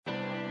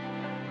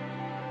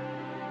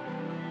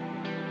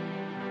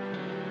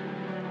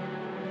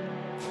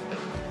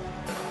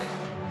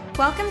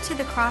Welcome to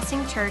the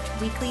Crossing Church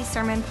Weekly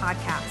Sermon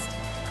Podcast.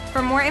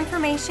 For more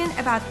information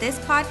about this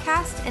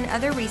podcast and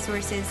other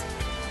resources,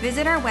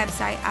 visit our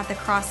website at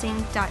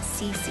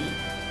thecrossing.cc.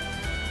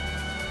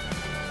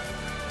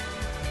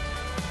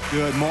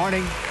 Good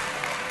morning.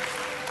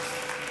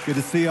 Good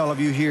to see all of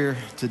you here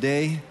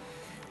today.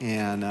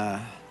 And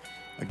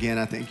again,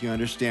 I think you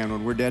understand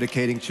when we're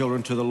dedicating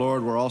children to the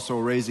Lord, we're also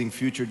raising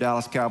future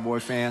Dallas Cowboy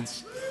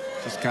fans.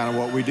 That's kind of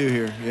what we do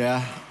here,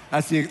 yeah?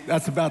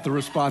 That's about the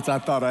response I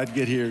thought I'd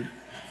get here.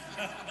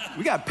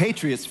 We got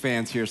Patriots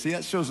fans here. See,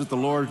 that shows that the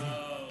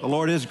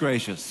Lord is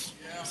gracious.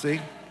 See?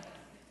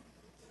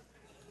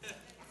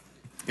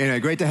 Anyway,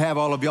 great to have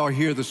all of y'all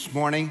here this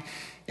morning.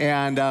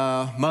 And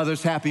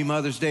happy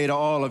Mother's Day to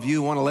all of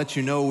you. I want to let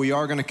you know we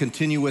are going to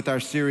continue with our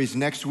series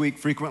next week,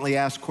 Frequently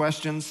Asked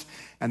Questions.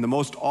 And the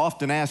most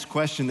often asked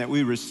question that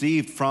we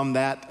received from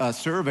that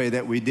survey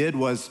that we did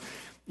was,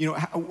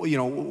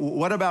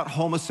 what about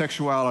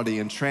homosexuality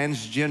and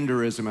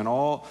transgenderism and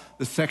all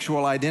the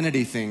sexual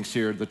identity things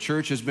here? The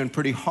church has been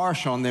pretty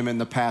harsh on them in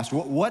the past.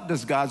 What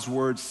does God's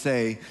word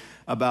say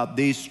about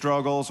these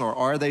struggles? Or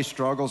are they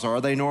struggles?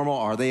 Are they normal?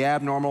 Are they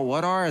abnormal?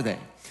 What are they?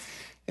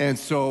 And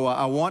so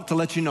I want to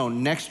let you know,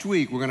 next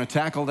week we're going to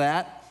tackle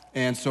that.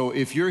 And so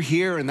if you're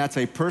here and that's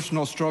a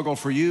personal struggle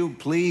for you,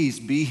 please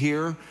be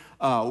here.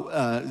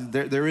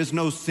 There is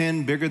no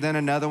sin bigger than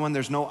another one.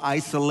 There's no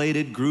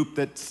isolated group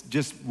that's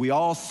just, we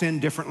all sin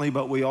differently,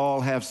 but we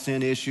all have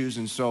sin issues.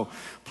 And so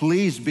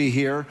please be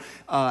here.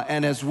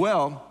 And as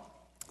well,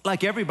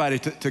 like everybody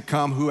to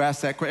come who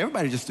asked that question,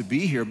 everybody just to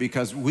be here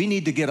because we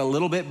need to get a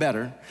little bit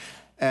better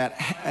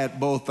at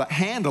both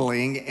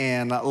handling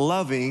and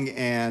loving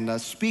and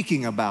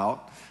speaking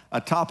about a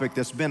topic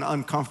that's been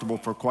uncomfortable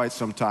for quite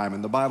some time.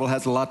 And the Bible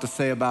has a lot to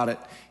say about it.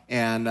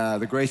 And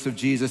the grace of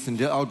Jesus,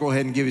 and I'll go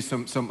ahead and give you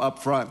some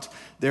upfront.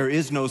 There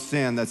is no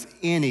sin that's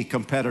any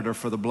competitor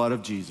for the blood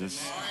of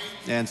Jesus.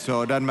 And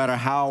so it doesn't matter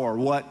how or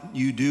what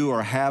you do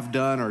or have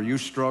done or you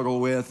struggle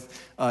with,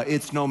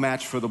 it's no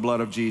match for the blood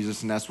of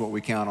Jesus, and that's what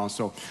we count on.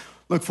 So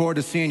look forward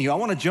to seeing you. I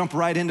want to jump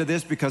right into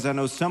this because I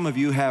know some of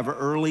you have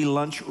early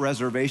lunch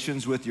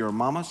reservations with your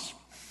mamas.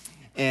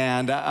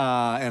 And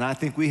I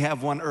think we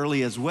have one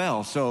early as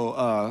well. So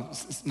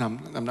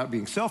I'm not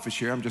being selfish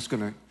here.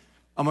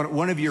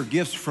 One of your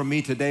gifts from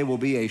me today will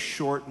be a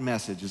short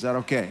message. Is that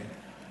okay?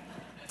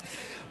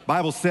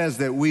 Bible says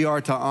that we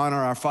are to honor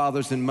our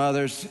fathers and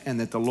mothers and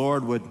that the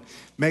Lord would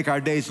make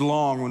our days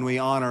long when we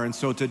honor. And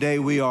so today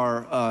we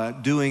are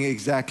doing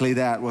exactly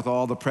that with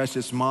all the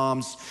precious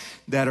moms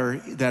that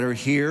are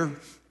here.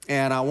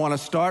 And I want to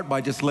start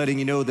by just letting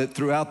you know that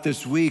throughout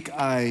this week,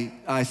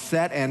 I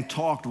sat and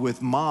talked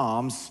with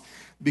moms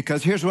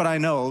because here's what I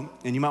know,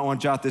 and you might want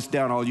to jot this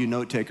down, all you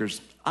note takers.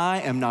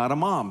 I am not a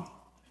mom.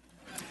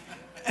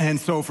 And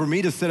so for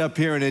me to sit up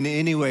here and in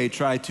any way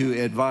try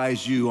to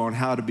advise you on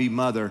how to be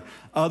mother,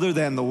 other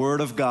than the Word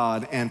of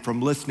God and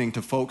from listening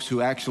to folks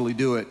who actually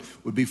do it,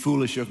 would be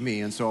foolish of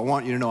me. And so I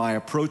want you to know I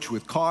approach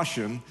with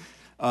caution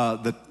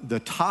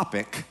the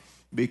topic,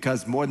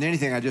 because more than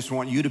anything, I just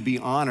want you to be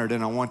honored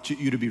and I want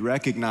you to be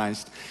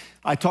recognized.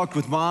 I talked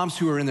with moms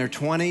who are in their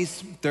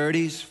 20s,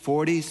 30s,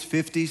 40s,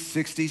 50s,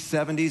 60s,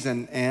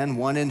 70s, and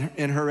one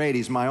in her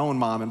 80s, my own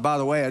mom. And by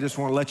the way, I just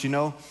want to let you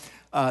know,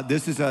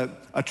 this is a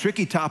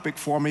tricky topic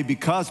for me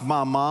because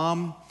my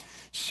mom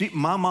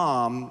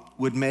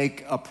would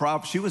make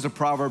she was a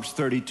Proverbs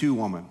 32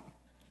 woman.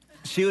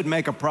 She would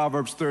make a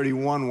Proverbs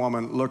 31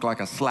 woman look like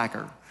a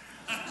slacker.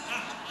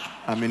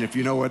 I mean, if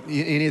you know what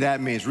any of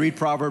that means, read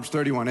Proverbs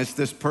 31. It's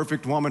this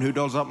perfect woman who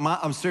does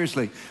up.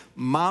 Seriously,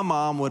 my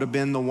mom would have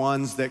been the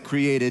ones that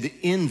created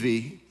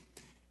envy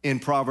in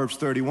Proverbs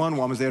 31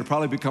 women. They would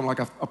probably become like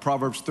a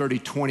Proverbs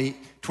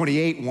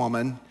 28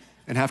 woman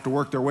and have to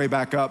work their way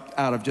back up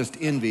out of just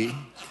envy.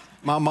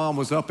 My mom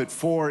was up at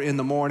 4 in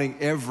the morning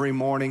every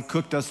morning,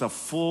 cooked us a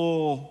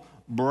full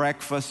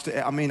breakfast.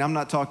 I mean, I'm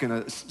not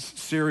talking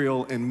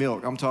cereal and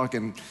milk. I'm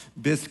talking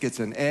biscuits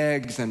and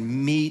eggs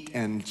and meat,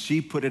 and she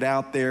put it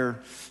out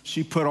there.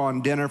 She put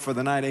on dinner for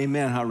the night.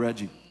 Amen, huh,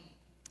 Reggie?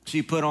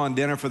 She put on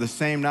dinner for the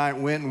same night,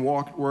 went and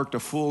worked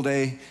a full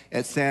day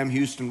at Sam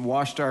Houston,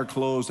 washed our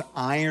clothes,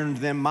 ironed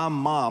them. My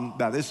mom,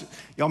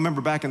 y'all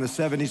remember back in the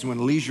 70s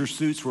when leisure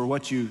suits were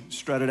what you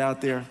strutted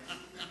out there?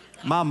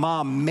 My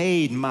mom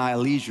made my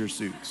leisure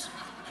suits.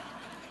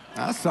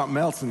 Now, that's something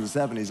else in the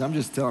 70s, I'm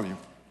just telling you.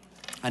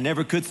 I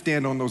never could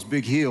stand on those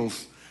big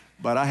heels,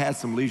 but I had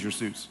some leisure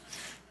suits.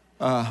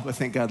 But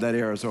thank God that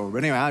era is over.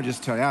 But anyway, I'll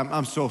just tell you,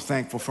 I'm so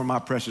thankful for my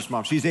precious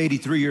mom. She's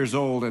 83 years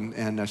old,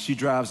 and she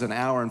drives an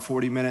hour and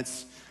 40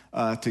 minutes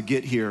to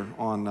get here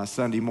on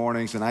Sunday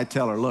mornings. And I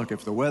tell her, look,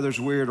 if the weather's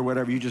weird or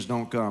whatever, you just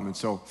don't come. And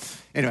so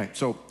anyway,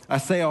 so I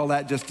say all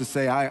that just to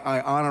say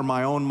I honor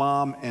my own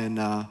mom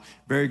and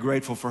very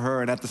grateful for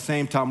her. And at the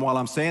same time, while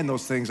I'm saying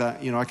those things,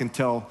 I can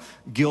tell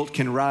guilt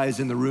can rise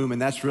in the room, and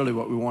that's really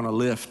what we want to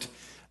lift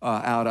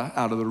out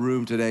of the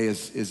room today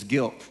is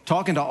guilt.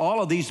 Talking to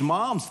all of these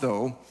moms,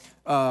 though,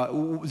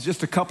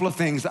 just a couple of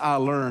things I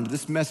learned.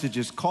 This message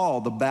is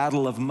called The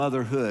Battle of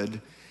Motherhood.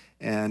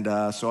 And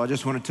so I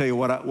just want to tell you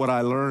what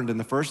I learned. And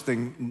the first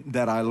thing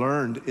that I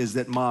learned is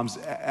that moms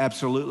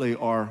absolutely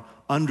are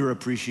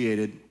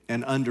underappreciated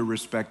and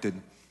underrespected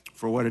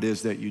for what it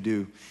is that you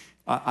do.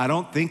 I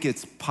don't think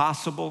it's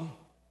possible.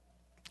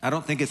 I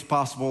don't think it's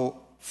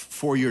possible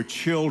for your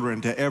children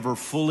to ever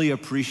fully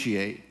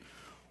appreciate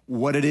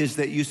what it is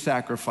that you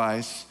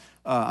sacrifice.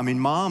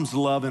 Moms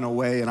love in a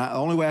way, and the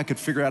only way I could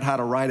figure out how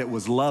to write it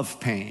was love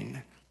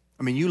pain.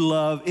 You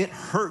love, it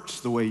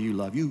hurts the way you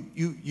love.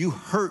 You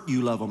hurt,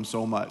 you love them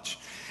so much.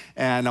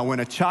 And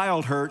when a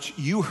child hurts,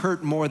 you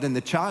hurt more than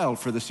the child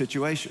for the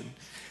situation.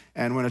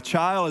 And when a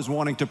child is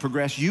wanting to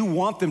progress, you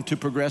want them to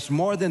progress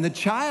more than the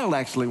child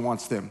actually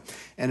wants them.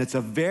 And it's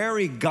a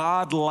very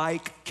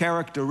God-like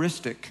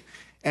characteristic.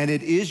 And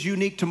it is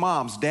unique to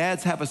moms.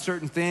 Dads have a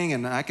certain thing,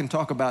 and I can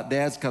talk about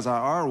dads because I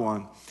are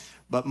one.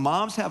 But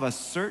moms have a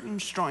certain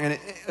strong, and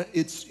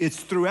it's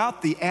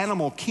throughout the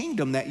animal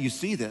kingdom that you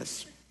see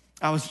this.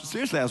 I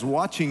was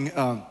watching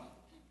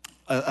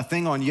a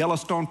thing on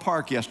Yellowstone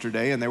Park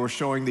yesterday, and they were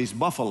showing these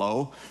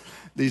buffalo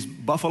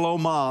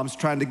moms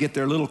trying to get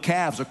their little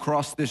calves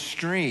across this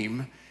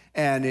stream.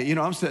 And,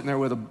 I'm sitting there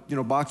with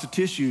a box of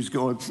tissues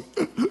going,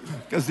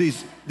 because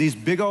these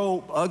big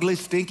old ugly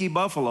stinky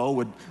buffalo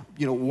would,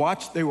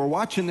 they were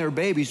watching their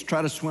babies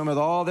try to swim with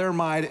all their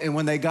might. And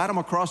when they got them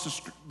across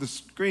the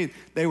screen,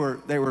 they were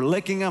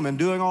licking them and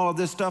doing all of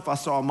this stuff. I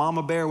saw a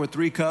mama bear with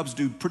 3 cubs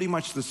do pretty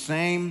much the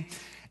same.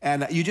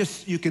 And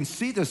you can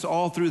see this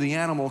all through the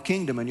animal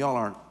kingdom, and y'all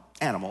aren't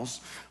animals.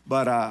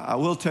 But I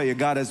will tell you,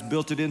 God has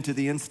built it into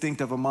the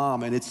instinct of a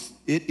mom, and it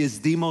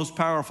is the most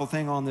powerful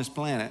thing on this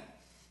planet,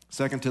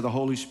 second to the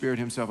Holy Spirit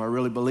himself. I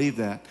really believe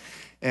that.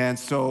 And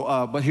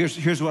so, but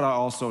here's what I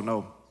also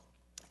know,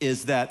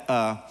 is that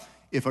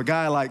if a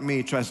guy like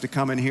me tries to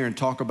come in here and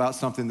talk about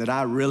something that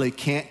I really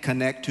can't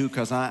connect to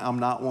because I'm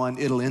not one,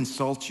 it'll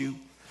insult you.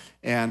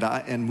 And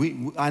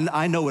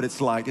I know what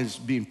it's like as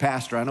being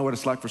pastor. I know what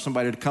it's like for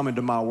somebody to come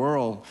into my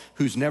world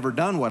who's never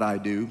done what I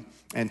do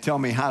and tell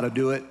me how to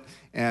do it.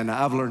 And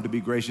I've learned to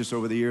be gracious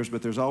over the years,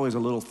 but there's always a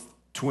little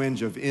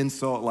twinge of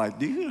insult, like,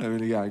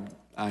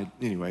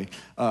 anyway.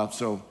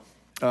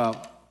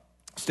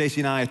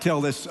 Stacy and I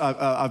tell this,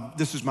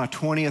 this is my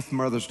 20th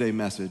Mother's Day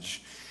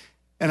message.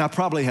 And I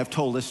probably have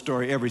told this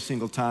story every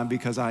single time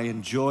because I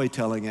enjoy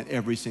telling it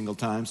every single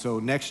time. So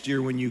next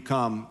year when you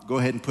come, go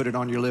ahead and put it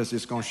on your list.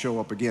 It's going to show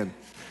up again.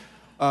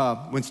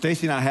 When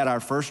Stacy and I had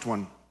our first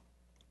one,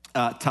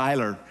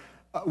 Tyler,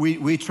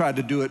 we tried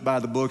to do it by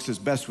the books as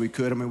best we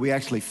could. We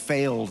actually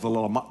failed the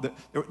Lamaze.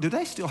 Do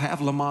they still have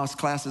Lamaze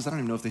classes? I don't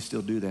even know if they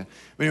still do that.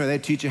 But anyway, they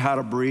teach you how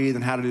to breathe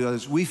and how to do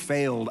this. We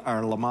failed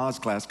our Lamaze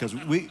class because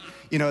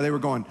they were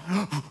going,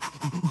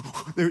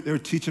 they were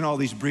teaching all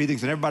these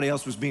breathings, and everybody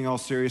else was being all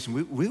serious,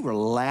 and we were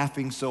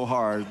laughing so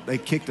hard, they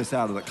kicked us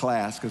out of the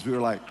class because we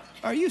were like,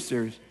 are you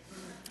serious?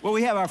 Well,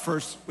 we have our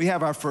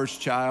first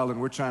child, and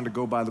we're trying to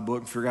go by the book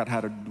and figure out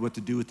what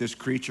to do with this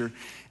creature.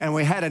 And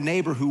we had a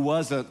neighbor who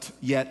wasn't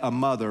yet a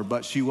mother,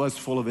 but she was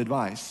full of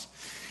advice.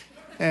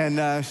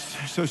 And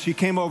so she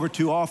came over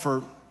to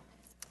offer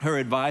her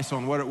advice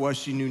on what it was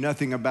she knew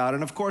nothing about.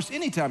 And of course,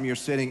 anytime you're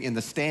sitting in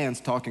the stands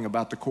talking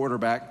about the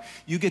quarterback,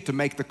 you get to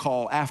make the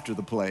call after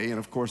the play, and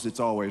of course, it's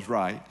always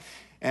right.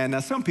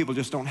 And some people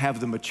just don't have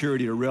the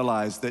maturity to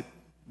realize that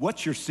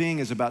what you're seeing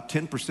is about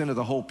 10% of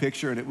the whole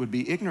picture, and it would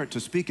be ignorant to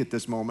speak at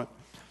this moment.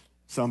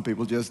 Some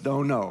people just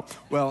don't know.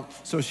 Well,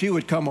 so she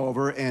would come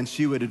over and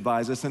she would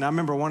advise us. And I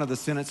remember one of the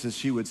sentences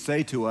she would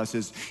say to us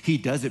is, he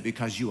does it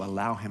because you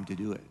allow him to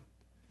do it.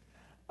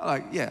 I'm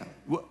like, yeah,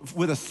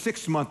 with a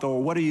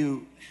 6-month-old, what do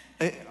you,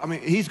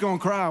 he's going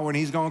to cry when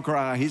he's going to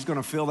cry. He's going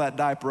to fill that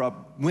diaper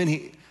up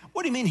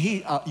what do you mean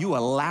you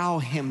allow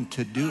him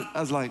to do it?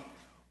 I was like,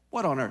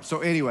 what on earth?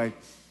 So anyway,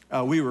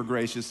 we were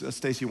gracious.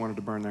 Stacy wanted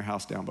to burn their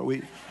house down, but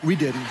we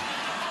didn't.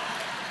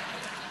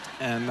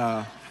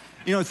 And,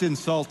 it's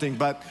insulting,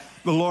 but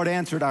the Lord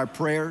answered our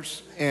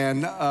prayers,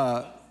 and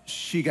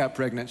she got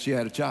pregnant. She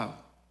had a child.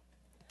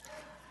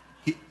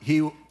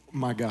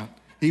 My God,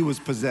 he was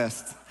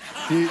possessed.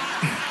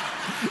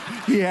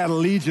 He had a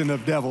legion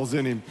of devils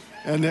in him.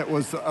 And it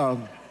was,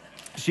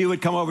 she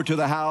would come over to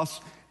the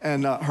house,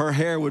 and her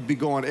hair would be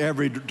going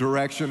every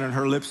direction, and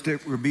her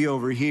lipstick would be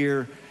over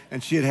here.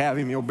 And she'd have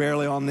him,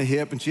 barely on the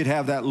hip, and she'd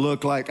have that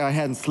look like I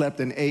hadn't slept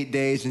in 8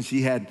 days, and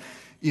she had,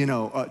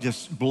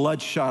 just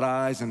bloodshot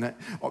eyes, and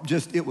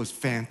it was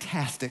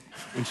fantastic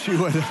when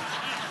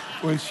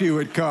she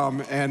would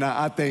come. And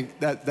I think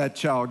that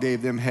child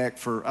gave them heck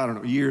for, I don't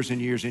know, years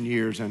and years and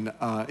years. And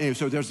anyway,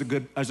 so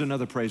there's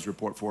another praise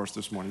report for us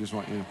this morning. Just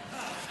want you to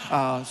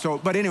know.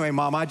 But anyway,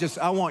 Mom, I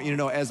want you to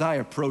know, as I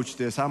approach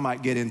this, I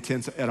might get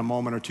intense at a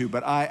moment or two,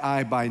 but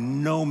I by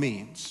no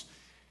means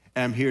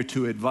am here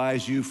to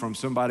advise you from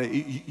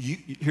somebody.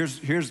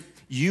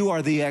 You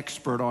are the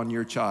expert on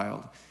your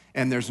child,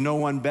 and there's no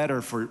one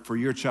better for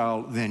your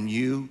child than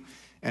you.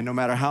 And no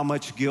matter how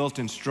much guilt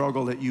and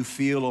struggle that you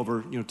feel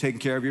over taking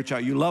care of your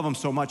child, you love them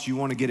so much you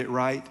want to get it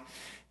right.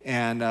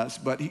 And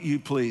but you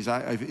please,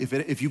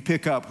 if you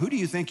pick up, who do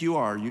you think you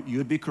are?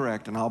 You'd be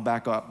correct, and I'll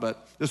back up.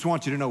 But just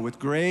want you to know, with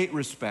great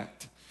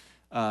respect,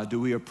 do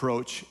we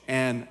approach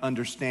and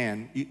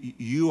understand.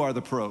 You are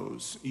the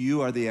pros.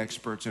 You are the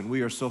experts, and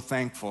we are so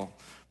thankful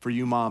for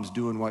you moms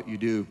doing what you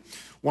do.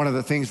 One of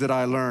the things that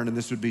I learned, and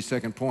this would be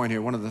second point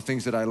here, one of the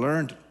things that I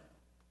learned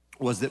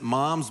was that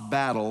moms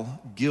battle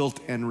guilt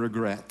and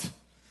regret.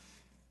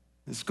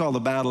 This is called the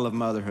Battle of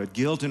Motherhood,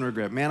 guilt and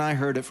regret. Man, I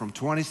heard it from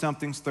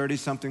 20-somethings,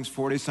 30-somethings,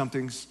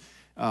 40-somethings.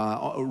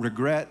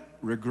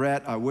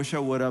 Regret, I wish I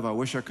would have, I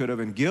wish I could have.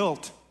 And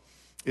guilt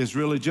is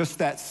really just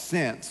that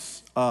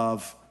sense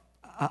of,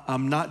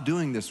 I'm not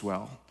doing this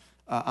well.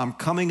 I'm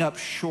coming up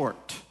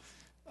short.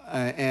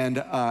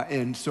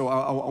 And so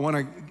I want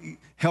to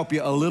help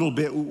you a little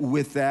bit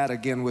with that,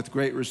 again, with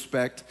great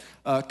respect.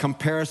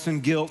 Comparison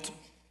guilt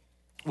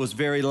was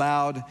very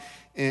loud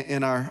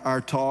in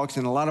our talks,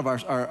 and a lot of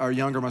our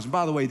younger moms.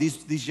 By the way,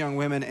 these young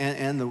women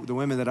and the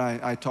women that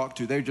I talk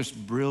to, they're just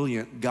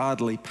brilliant,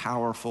 godly,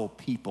 powerful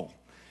people.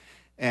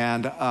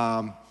 And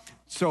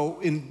so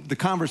in the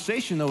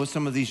conversation, though, with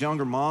some of these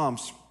younger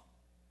moms,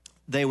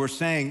 they were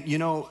saying,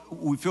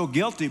 we feel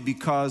guilty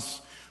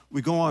because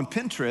we go on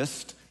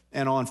Pinterest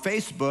and on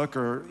Facebook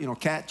or,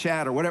 Cat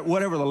Chat or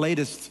whatever the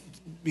latest,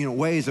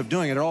 ways of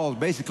doing it. They're all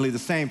basically the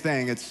same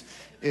thing.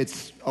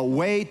 It's a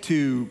way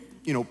to,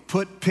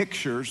 put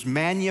pictures,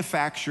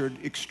 manufactured,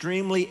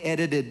 extremely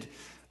edited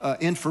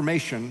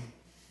information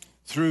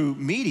through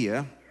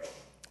media.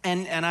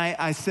 And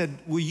I said,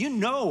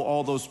 well,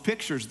 all those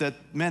pictures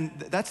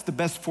that's the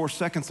best 4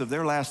 seconds of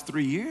their last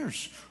 3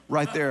 years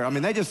right there. I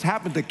mean, they just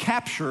happened to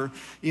capture,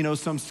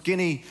 some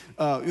skinny,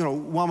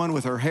 woman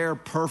with her hair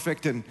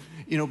perfect and,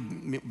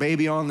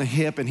 baby on the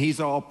hip, and he's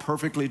all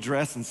perfectly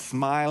dressed and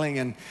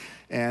smiling,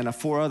 and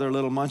 4 other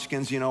little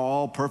munchkins,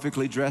 all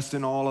perfectly dressed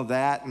and all of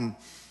that. And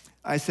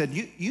I said,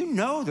 you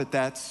know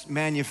that's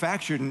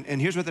manufactured,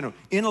 and here's what they know.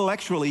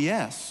 Intellectually,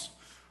 yes,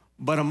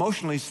 but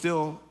emotionally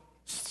still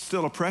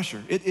a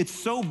pressure. It's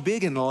so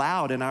big and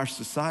loud in our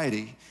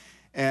society.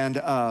 And,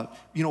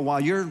 while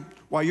you're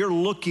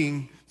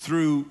looking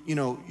through,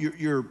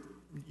 your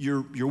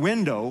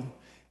window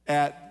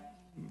at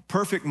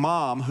perfect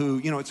mom who,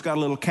 it's got a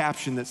little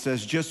caption that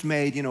says, just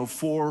made,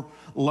 4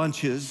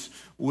 lunches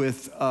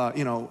with,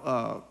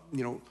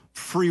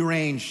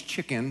 free-range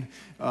chicken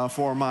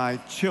for my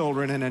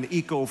children in an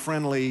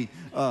eco-friendly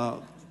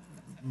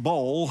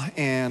bowl.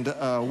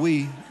 And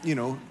we,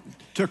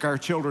 took our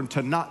children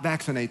to not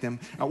vaccinate them,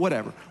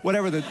 whatever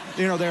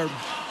they're,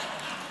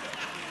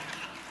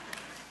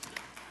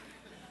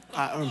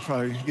 I'm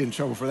probably getting in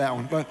trouble for that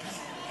one, but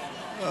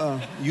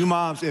you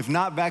moms, if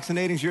not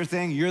vaccinating's your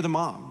thing, you're the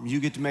mom. You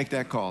get to make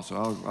that call. So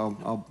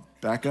I'll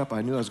back up.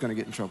 I knew I was gonna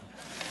get in trouble.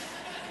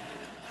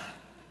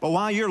 But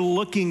while you're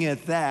looking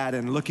at that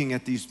and looking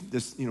at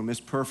this Miss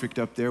Perfect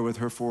up there with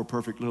her 4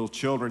 perfect little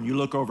children, you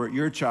look over at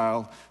your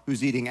child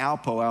who's eating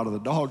Alpo out of the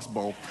dog's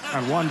bowl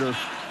and wonder,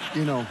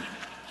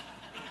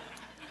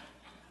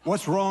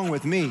 what's wrong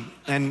with me?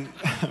 And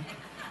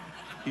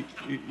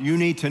you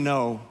need to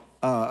know,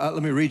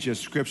 let me read you a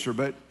scripture,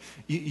 but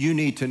you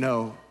need to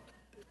know,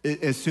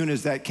 as soon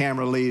as that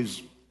camera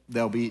leaves,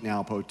 they'll be eating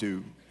Alpo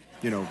too,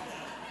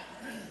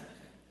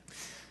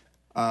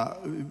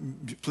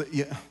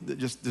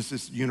 this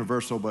is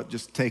universal, but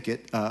just take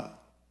it.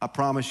 I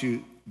promise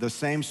you, the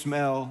same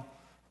smell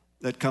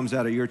that comes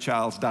out of your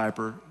child's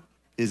diaper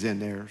is in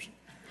theirs.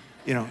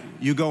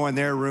 You go in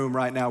their room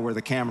right now where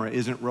the camera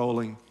isn't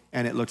rolling,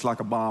 and it looks like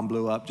a bomb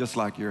blew up, just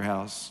like your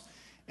house.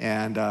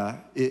 And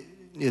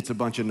it's a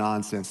bunch of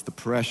nonsense, the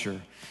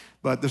pressure.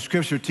 But the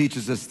scripture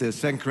teaches us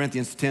this, 2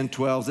 Corinthians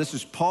 10:12. This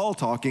is Paul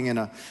talking,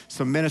 and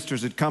some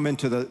ministers had come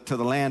into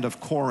the land of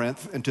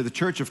Corinth, and to the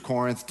church of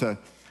Corinth to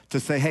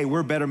say, hey,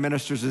 we're better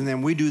ministers than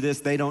them. We do this,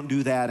 they don't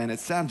do that. And it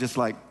sounds just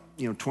like,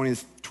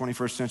 20th,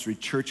 21st century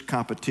church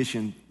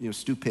competition,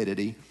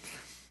 stupidity.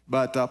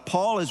 But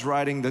Paul is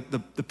writing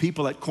the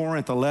people at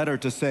Corinth a letter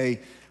to say,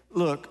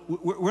 look,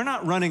 we're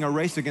not running a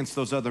race against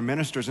those other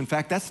ministers. In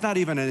fact, that's not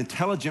even an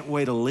intelligent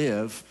way to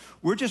live.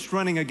 We're just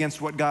running against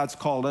what God's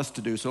called us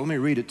to do. So let me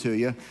read it to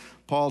you.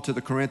 Paul to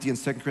the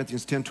Corinthians, 2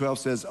 Corinthians 10:12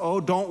 says, oh,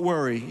 don't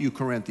worry, you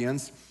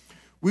Corinthians.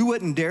 We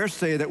wouldn't dare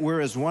say that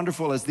we're as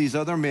wonderful as these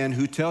other men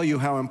who tell you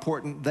how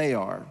important they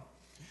are.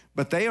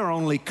 But they are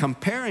only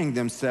comparing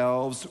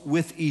themselves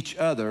with each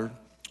other,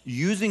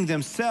 using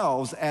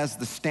themselves as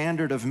the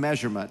standard of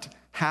measurement.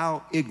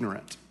 How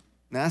ignorant.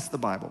 And that's the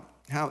Bible.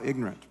 How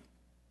ignorant.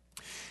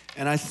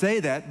 And I say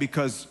that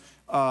because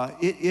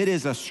it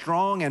is a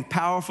strong and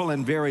powerful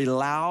and very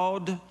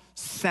loud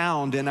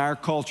sound in our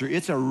culture.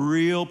 It's a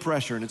real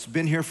pressure, and it's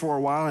been here for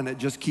a while, and it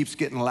just keeps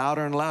getting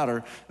louder and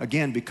louder,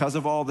 again, because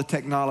of all the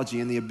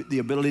technology and the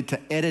ability to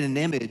edit an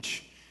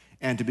image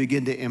and to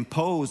begin to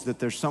impose that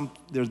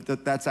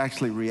that's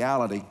actually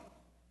reality.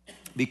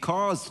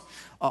 Because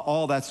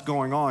all that's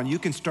going on, you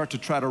can start to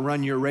try to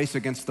run your race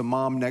against the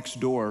mom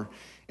next door.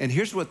 And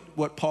here's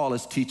what Paul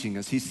is teaching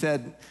us. He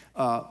said,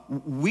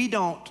 we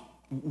don't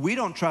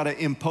try to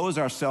impose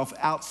ourselves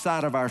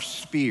outside of our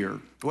sphere.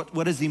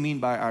 What does he mean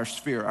by our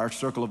sphere, our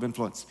circle of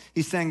influence?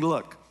 He's saying,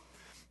 look,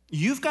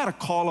 you've got a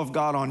call of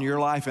God on your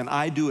life, and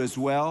I do as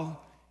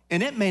well,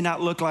 And it may not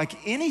look like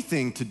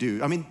anything to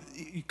do. I mean,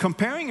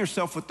 comparing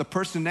yourself with the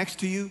person next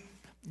to you,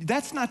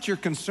 that's not your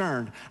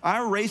concern.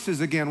 Our race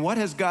is, again, what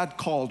has God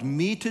called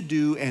me to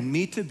do and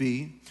me to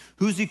be?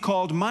 Who's he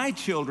called my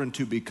children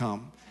to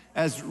become?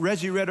 As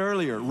Reggie read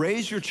earlier,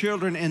 raise your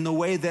children in the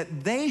way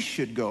that they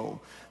should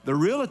go. The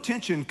real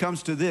attention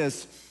comes to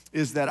this,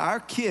 is that our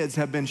kids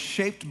have been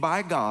shaped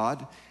by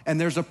God,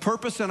 and there's a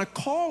purpose and a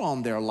call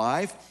on their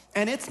life,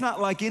 and it's not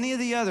like any of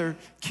the other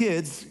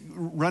kids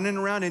running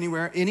around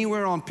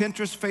anywhere on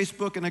Pinterest,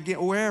 Facebook, and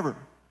again, wherever.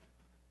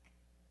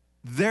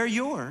 They're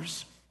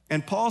yours.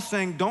 And Paul's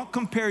saying, don't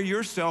compare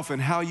yourself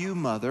and how you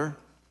mother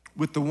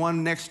with the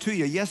one next to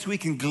you. Yes, we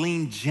can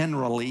glean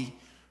generally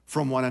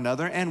from one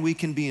another, and we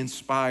can be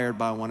inspired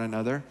by one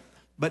another,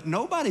 but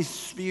nobody's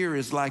sphere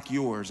is like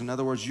yours. In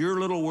other words, your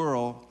little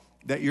world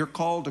that you're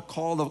called to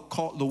call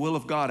the will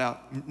of God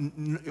out,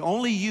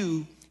 only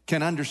you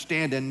can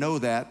understand and know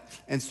that.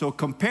 And so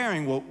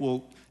comparing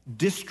will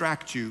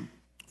distract you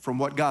from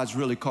what God's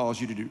really calls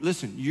you to do.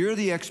 Listen, you're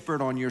the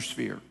expert on your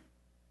sphere.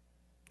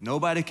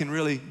 Nobody can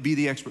really be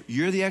the expert.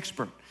 You're the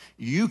expert.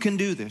 You can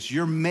do this.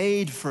 You're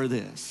made for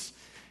this.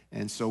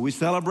 And so we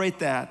celebrate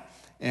that.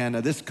 And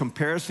this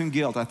comparison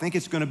guilt, I think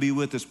it's going to be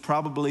with us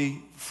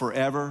probably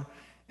forever.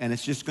 And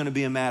it's just going to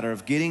be a matter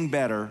of getting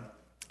better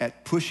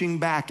at pushing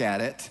back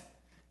at it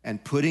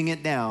and putting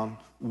it down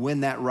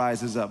when that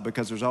rises up.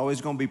 Because there's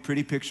always going to be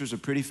pretty pictures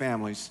of pretty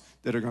families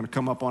that are going to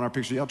come up on our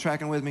picture. Y'all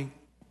tracking with me?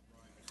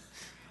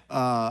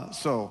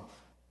 So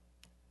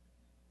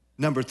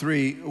number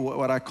 3,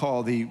 what I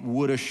call the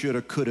woulda,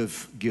 shoulda, coulda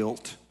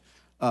guilt.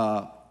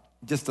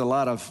 Just a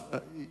lot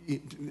of,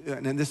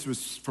 and this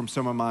was from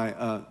some of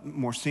my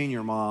more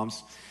senior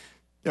moms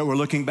that were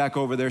looking back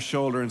over their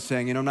shoulder and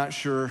saying, I'm not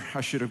sure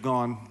I should have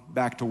gone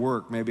back to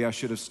work. Maybe I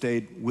should have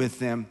stayed with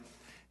them.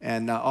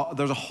 And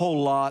there's a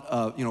whole lot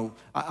of,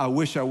 I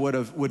wish I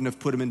wouldn't have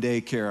put them in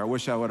daycare. I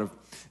wish I would have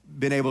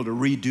been able to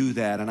redo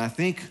that. And I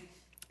think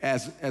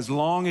as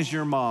long as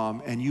you're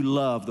mom and you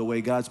love the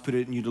way God's put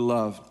it in you to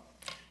love,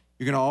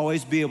 you're going to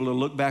always be able to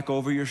look back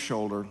over your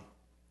shoulder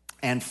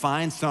and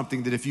find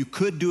something that if you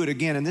could do it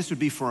again, and this would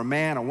be for a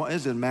man, or it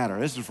doesn't matter,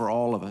 this is for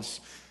all of us.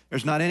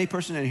 There's not any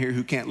person in here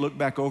who can't look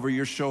back over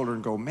your shoulder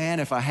and go, man,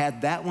 if I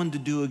had that one to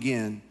do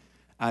again,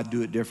 I'd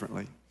do it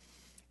differently.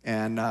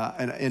 And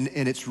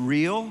it's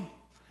real,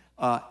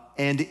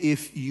 and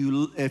if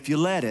you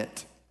let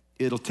it,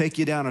 it'll take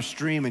you down a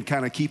stream and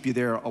kind of keep you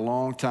there a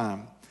long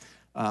time.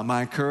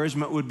 My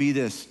encouragement would be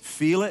this: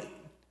 feel it,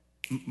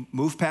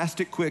 move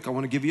past it quick. I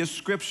want to give you a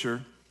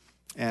scripture,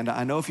 and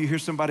I know if you hear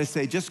somebody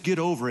say, just get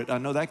over it, I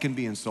know that can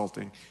be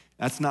insulting.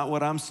 That's not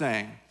what I'm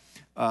saying.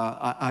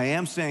 I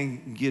am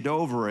saying get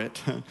over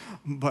it,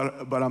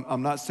 but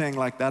I'm not saying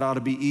like that ought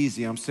to be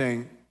easy. I'm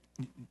saying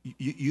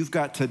you've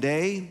got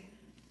today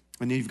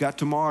and you've got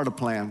tomorrow to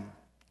plan.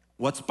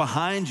 What's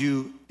behind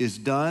you is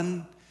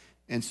done,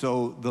 and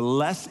so the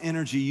less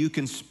energy you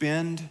can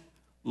spend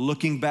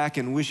looking back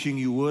and wishing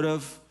you would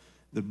have,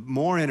 the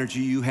more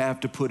energy you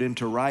have to put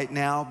into right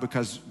now,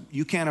 because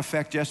you can't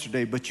affect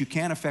yesterday, but you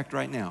can affect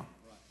right now.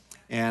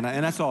 And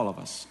that's all of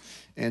us.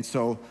 And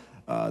so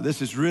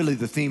this is really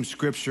the theme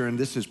scripture, and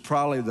this is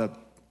probably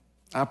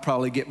I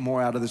probably get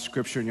more out of the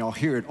scripture, and y'all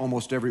hear it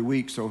almost every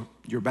week, so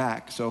you're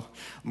back. So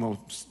I'm going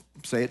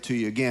to say it to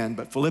you again.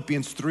 But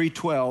Philippians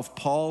 3:12,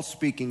 Paul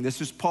speaking.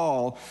 This is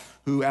Paul,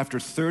 who after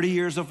 30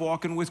 years of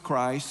walking with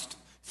Christ,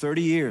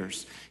 30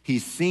 years,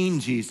 he's seen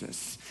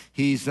Jesus.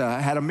 He's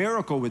had a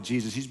miracle with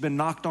Jesus. He's been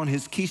knocked on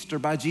his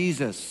keister by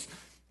Jesus.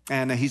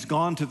 And he's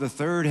gone to the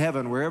third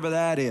heaven, wherever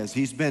that is.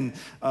 He's been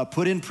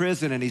put in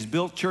prison, and he's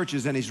built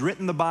churches, and he's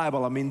written the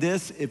Bible. I mean,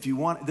 this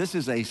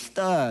is a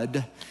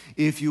stud,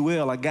 if you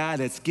will, a guy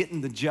that's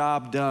getting the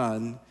job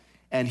done.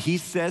 And he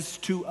says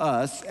to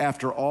us,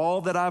 after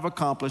all that I've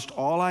accomplished,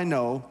 all I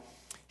know,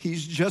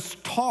 he's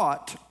just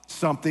taught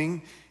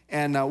something.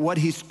 And what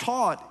he's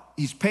taught,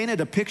 he's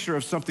painted a picture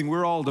of something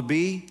we're all to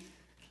be.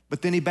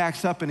 But then he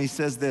backs up and he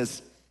says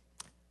this: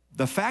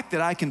 the fact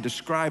that I can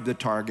describe the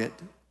target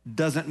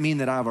doesn't mean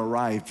that I've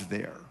arrived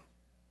there.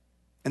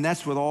 And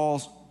that's with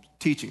all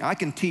teaching. I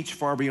can teach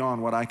far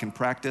beyond what I can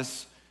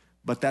practice,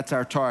 but that's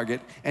our target.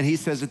 And he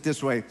says it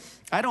this way: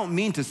 I don't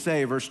mean to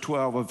say, verse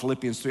 12 of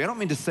Philippians 3, I don't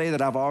mean to say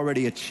that I've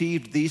already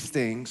achieved these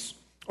things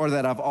or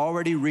that I've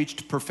already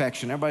reached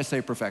perfection. Everybody say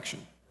perfection.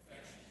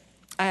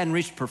 I hadn't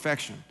reached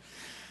perfection.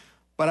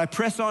 But I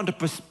press on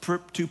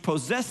to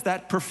possess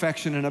that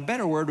perfection, and a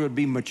better word would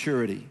be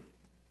maturity,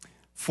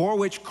 for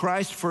which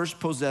Christ first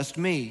possessed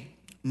me.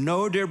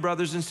 No, dear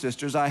brothers and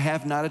sisters, I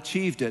have not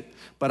achieved it,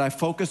 but I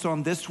focus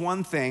on this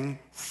one thing,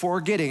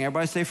 forgetting.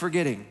 Everybody say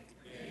forgetting.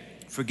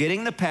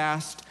 Forgetting the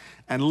past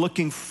and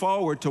looking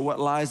forward to what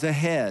lies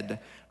ahead.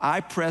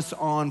 I press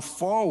on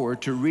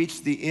forward to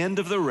reach the end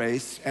of the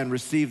race and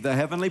receive the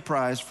heavenly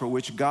prize for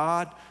which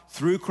God,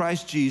 through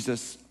Christ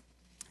Jesus,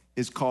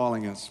 is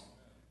calling us.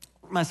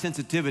 My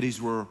sensitivities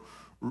were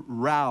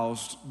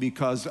roused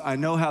because I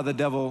know how the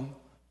devil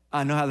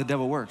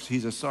works.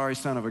 He's a sorry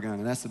son of a gun,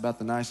 and that's about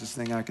the nicest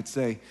thing I could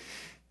say.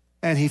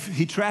 And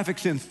he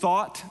traffics in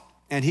thought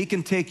and he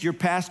can take your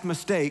past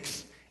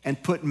mistakes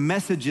and put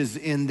messages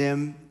in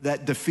them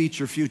that defeat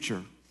your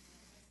future.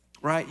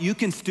 Right? You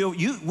can still,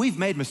 we've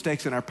made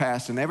mistakes in our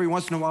past, and every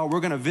once in a while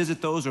we're gonna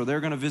visit those, or they're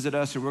gonna visit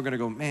us, and we're gonna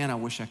go, man, I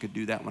wish I could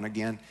do that one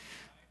again.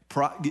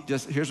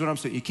 Here's what I'm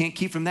saying. You can't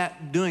keep from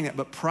doing that,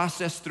 but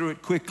process through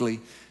it quickly,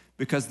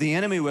 because the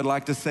enemy would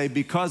like to say,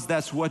 because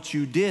that's what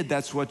you did,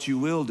 that's what you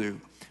will do.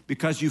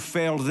 Because you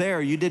failed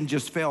there, you didn't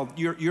just fail,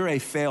 you're a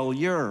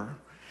failure.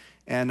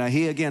 And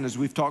he, again, as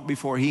we've talked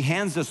before, he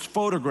hands us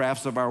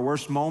photographs of our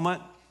worst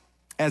moment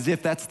as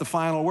if that's the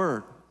final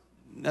word.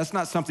 That's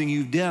not something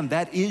you've done,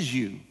 that is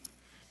you.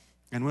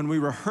 And when we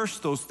rehearse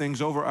those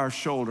things over our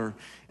shoulder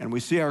and we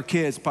see our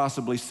kids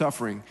possibly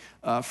suffering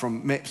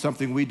from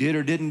something we did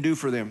or didn't do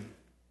for them.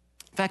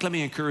 In fact, let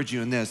me encourage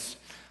you in this.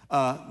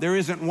 There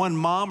isn't one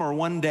mom or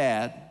one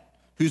dad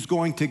who's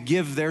going to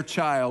give their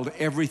child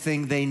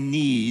everything they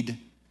need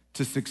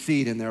to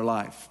succeed in their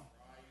life.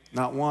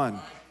 Not one.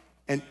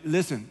 And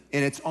listen,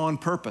 and it's on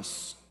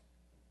purpose.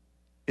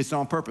 It's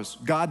on purpose.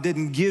 God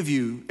didn't give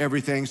you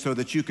everything so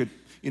that you could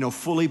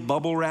fully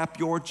bubble wrap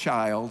your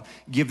child,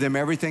 give them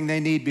everything they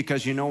need,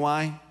 because you know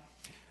why?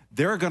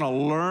 They're gonna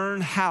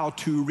learn how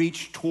to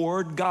reach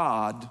toward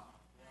God,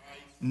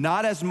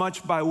 not as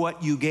much by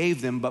what you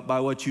gave them, but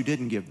by what you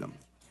didn't give them.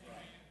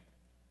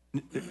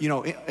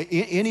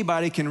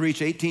 Anybody can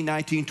reach 18,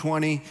 19,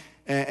 20,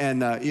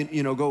 and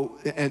go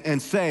and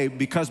say,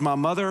 because my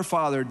mother or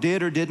father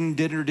did or didn't.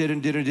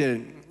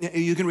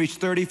 You can reach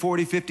 30,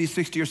 40, 50,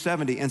 60, or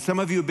 70. And some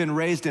of you have been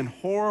raised in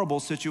horrible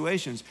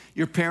situations.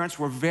 Your parents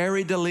were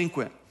very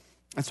delinquent.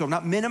 And so I'm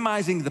not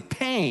minimizing the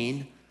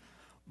pain,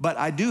 but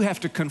I do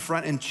have to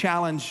confront and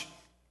challenge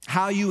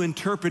how you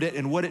interpret it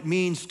and what it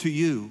means to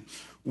you.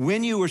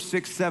 When you were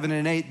 6, 7,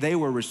 and 8, they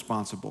were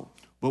responsible.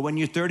 But when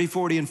you're 30,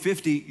 40, and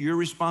 50, you're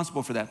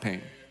responsible for that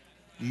pain.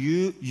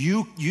 You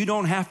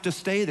don't have to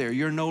stay there.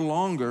 You're no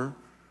longer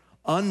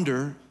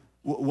under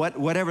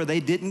whatever they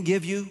didn't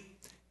give you.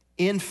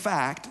 In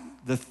fact,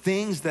 the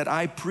things that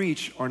I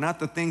preach are not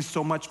the things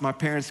so much my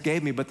parents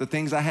gave me, but the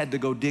things I had to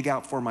go dig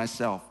out for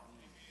myself.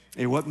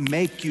 And what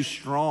make you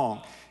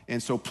strong.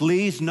 And so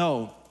please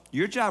know,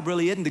 your job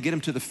really isn't to get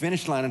them to the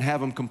finish line and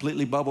have them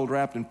completely bubble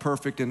wrapped and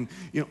perfect and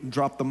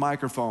drop the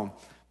microphone.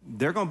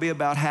 They're gonna be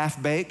about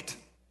half-baked,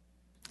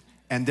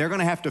 and they're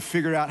gonna have to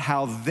figure out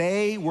how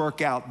they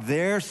work out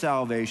their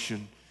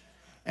salvation,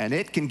 and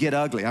it can get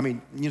ugly. I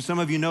mean, some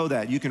of you know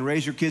that. You can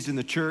raise your kids in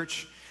the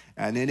church,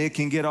 and then it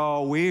can get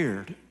all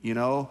weird,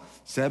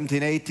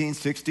 17, 18,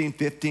 16,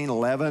 15,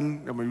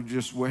 11. I mean,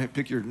 just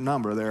pick your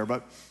number there.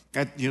 But,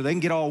 they can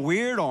get all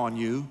weird on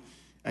you,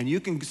 and you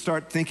can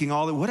start thinking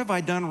what have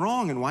I done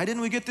wrong, and why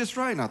didn't we get this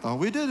right? And I thought,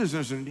 we did this.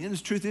 And the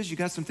truth is, you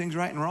got some things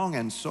right and wrong,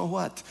 and so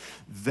what?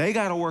 They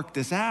got to work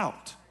this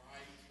out.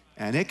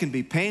 And it can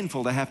be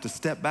painful to have to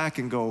step back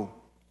and go,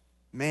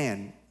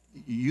 man,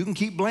 you can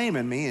keep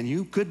blaming me, and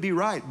you could be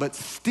right, but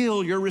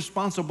still you're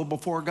responsible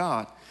before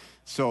God.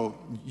 So,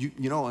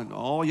 and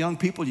all young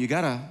people,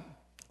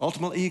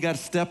 ultimately you gotta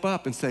step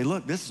up and say,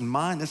 look, this is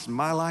mine, this is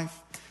my life.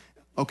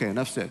 Okay,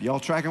 enough said. Y'all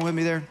tracking with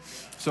me there?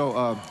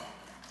 So,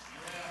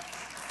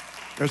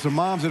 there's some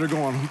moms that are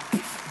going,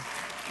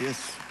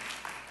 yes.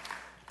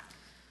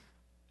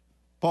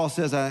 Paul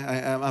says,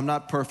 I'm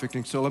not perfect,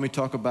 and so let me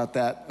talk about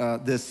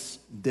that,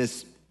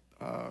 this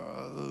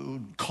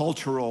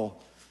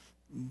cultural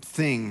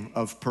thing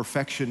of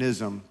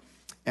perfectionism.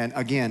 And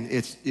again,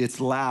 it's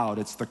loud.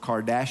 It's the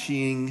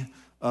Kardashian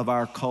of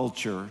our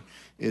culture.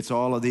 It's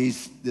all of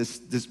this.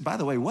 By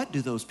the way, what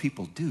do those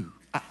people do?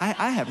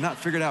 I have not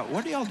figured out,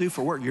 what do y'all do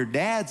for work? Your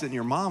dads and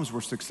your moms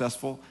were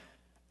successful.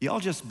 Y'all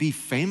just be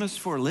famous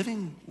for a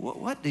living?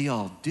 What do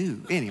y'all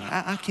do? Anyway,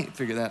 I can't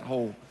figure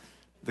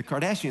the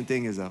Kardashian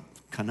thing is a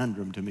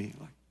conundrum to me.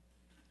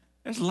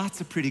 There's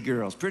lots of pretty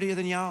girls, prettier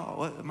than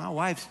y'all. My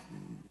wife's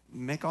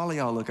make all of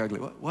y'all look ugly.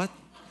 What's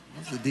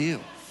the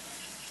deal?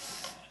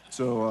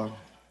 So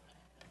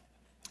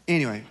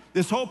anyway,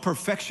 this whole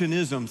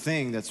perfectionism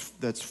thing that's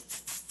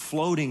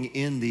floating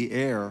in the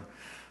air,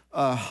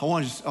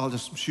 I'll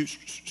just shoot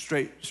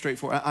straight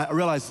forward. I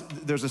realize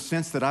there's a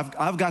sense that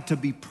I've got to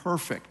be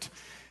perfect,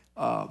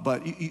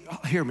 but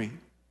hear me.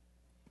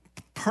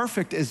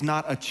 Perfect is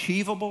not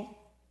achievable,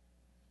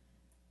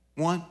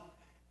 one,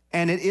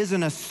 and it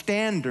isn't a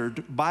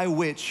standard by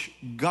which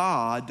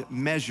God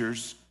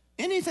measures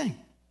anything.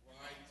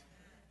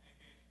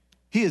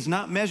 He is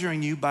not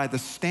measuring you by the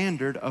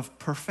standard of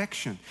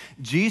perfection.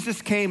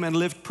 Jesus came and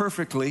lived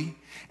perfectly,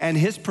 and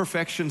his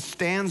perfection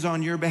stands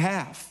on your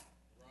behalf.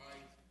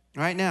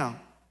 Right now.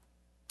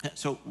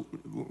 So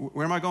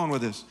where am I going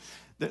with this?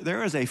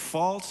 There is a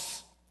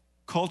false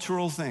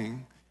cultural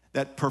thing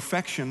that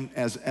perfection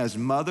as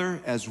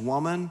mother, as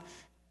woman,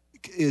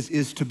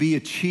 is to be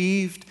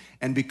achieved,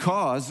 and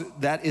because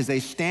that is a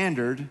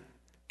standard,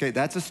 okay,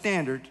 that's a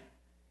standard,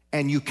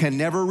 and you can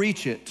never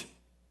reach it.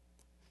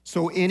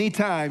 So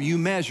anytime you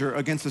measure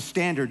against a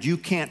standard you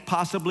can't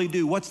possibly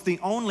do, what's the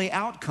only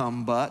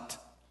outcome but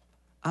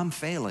I'm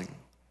failing?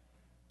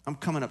 I'm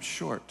coming up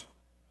short.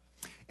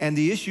 And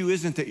the issue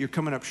isn't that you're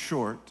coming up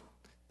short.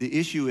 The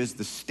issue is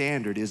the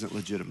standard isn't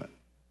legitimate.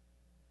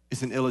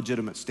 It's an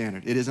illegitimate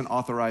standard. It isn't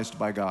authorized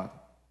by God,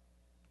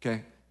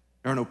 okay?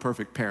 There are no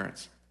perfect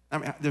parents. I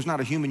mean, there's not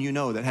a human you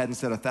know that hadn't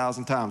said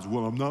 1,000 times,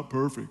 well, I'm not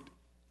perfect.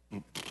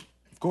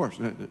 Of course,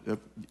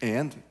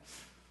 and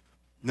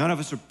none of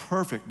us are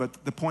perfect,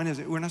 but the point is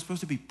that we're not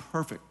supposed to be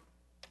perfect.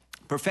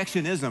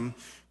 Perfectionism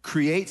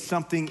creates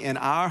something in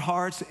our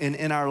hearts and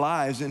in our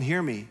lives, and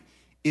hear me,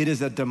 it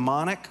is a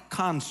demonic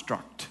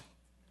construct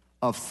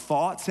of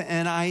thoughts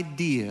and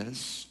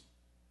ideas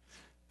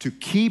to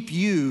keep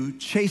you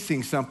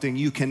chasing something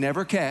you can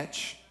never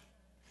catch,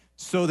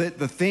 so that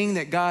the thing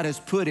that God has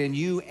put in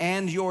you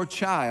and your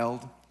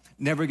child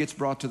never gets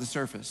brought to the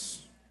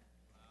surface.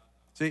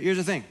 See, here's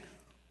the thing.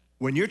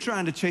 When you're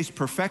trying to chase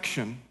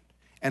perfection,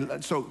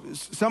 and so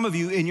some of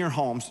you in your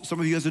homes, some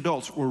of you as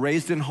adults were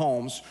raised in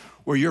homes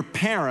where your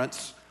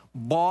parents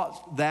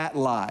bought that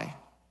lie.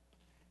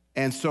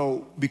 And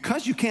so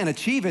because you can't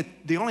achieve it,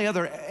 the only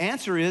other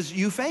answer is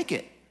you fake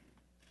it.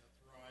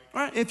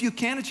 Right? If you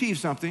can't achieve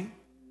something,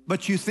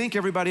 but you think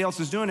everybody else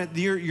is doing it,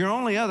 your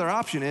only other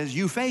option is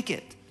you fake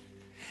it.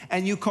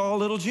 And you call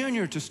little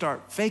Junior to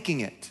start faking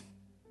it.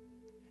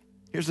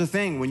 Here's the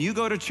thing, when you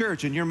go to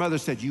church and your mother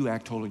said, you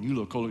act holy, you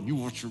look holy, you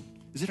watch your,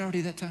 is it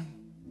already that time?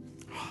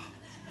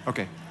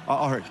 Okay,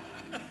 I'll hurry.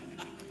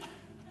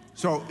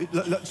 So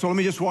let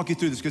me just walk you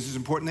through this because it's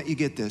important that you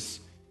get this.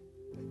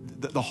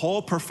 The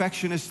whole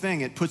perfectionist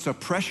thing, it puts a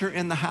pressure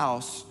in the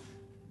house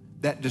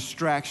that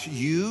distracts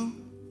you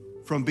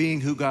from being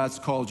who God's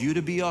called you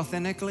to be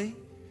authentically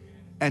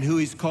and who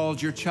He's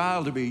called your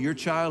child to be. Your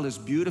child is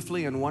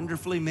beautifully and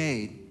wonderfully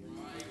made.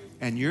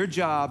 And your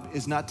job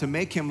is not to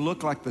make him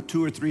look like the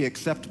 2 or 3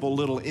 acceptable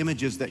little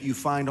images that you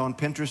find on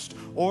Pinterest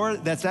or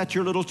that's at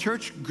your little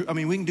church. I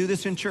mean, we can do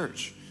this in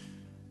church.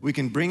 We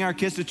can bring our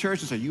kids to church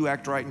and say, you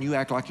act right and you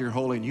act like you're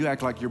holy and you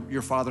act like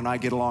your father and I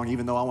get along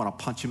even though I want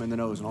to punch him in the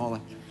nose and all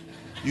that.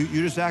 You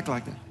just act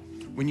like that.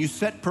 When you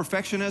set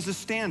perfection as a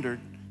standard,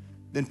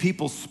 then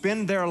people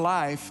spend their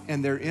life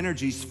and their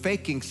energies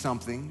faking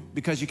something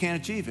because you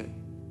can't achieve it.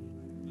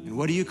 And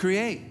what do you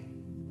create?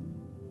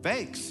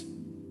 Fakes.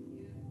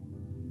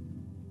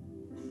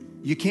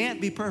 You can't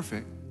be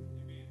perfect,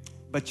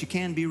 but you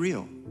can be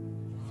real.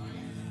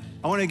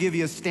 I want to give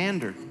you a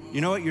standard.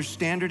 You know what your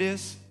standard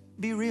is?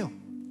 Be real.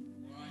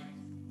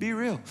 Be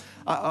real.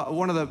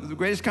 One of the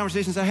greatest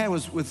conversations I had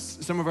was with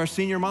some of our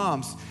senior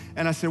moms.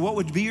 And I said, what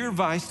would be your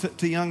advice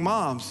to young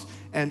moms?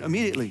 And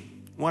immediately,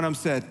 one of them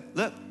said,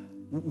 look,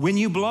 when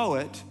you blow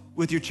it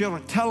with your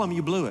children, tell them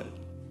you blew it.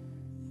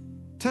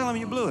 Tell them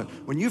you blew it.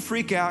 When you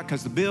freak out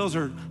because the bills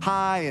are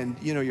high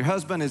and your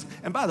husband is,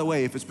 and by the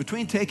way, if it's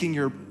between taking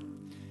your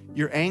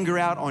anger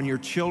out on your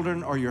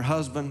children or your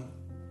husband,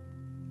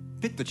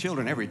 pick the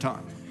children every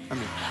time. I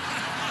mean,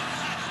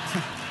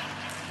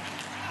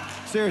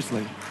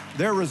 seriously,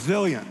 they're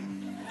resilient.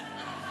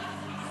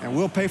 And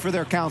we'll pay for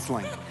their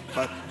counseling,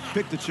 but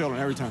pick the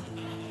children every time.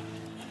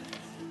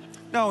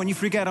 No, when you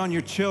freak out on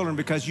your children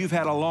because you've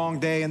had a long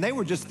day and they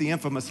were just the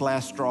infamous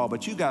last straw,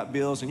 but you got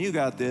bills and you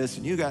got this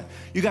and you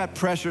got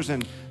pressures,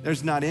 and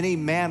there's not any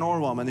man or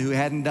woman who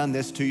hadn't done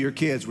this to your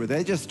kids where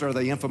they just are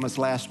the infamous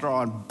last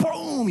straw and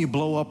boom, you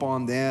blow up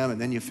on them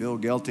and then you feel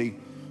guilty.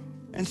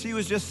 And she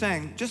was just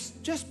saying,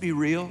 just be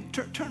real,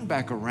 turn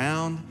back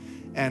around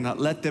and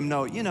let them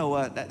know, you know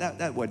what,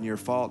 that wasn't your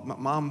fault.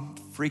 Mom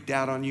freaked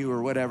out on you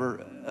or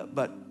whatever,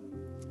 but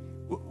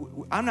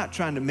I'm not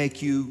trying to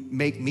make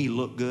me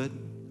look good.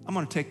 I'm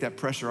gonna take that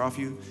pressure off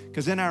you,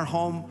 because in our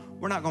home,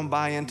 we're not gonna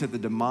buy into the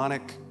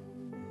demonic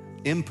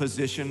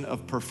imposition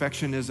of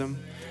perfectionism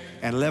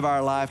and live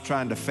our life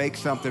trying to fake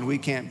something we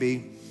can't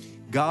be.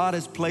 God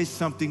has placed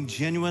something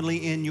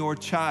genuinely in your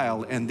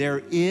child, and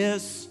there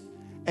is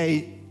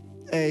a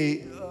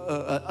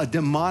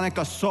demonic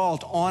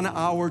assault on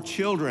our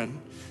children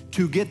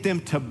to get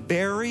them to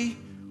bury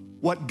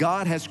what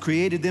God has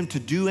created them to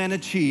do and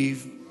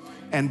achieve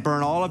and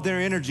burn all of their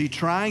energy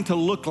trying to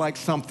look like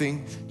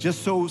something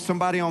just so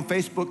somebody on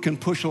Facebook can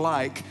push a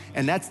like.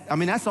 And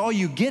that's all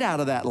you get out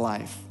of that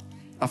life.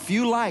 A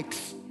few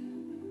likes.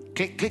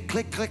 Click, click,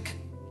 click, click.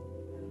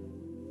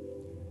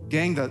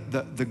 Gang,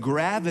 the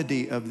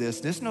gravity of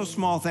this is no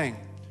small thing.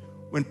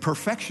 When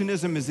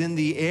perfectionism is in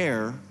the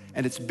air,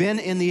 and it's been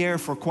in the air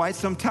for quite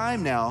some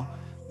time now,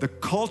 the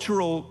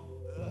cultural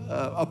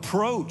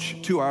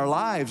approach to our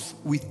lives,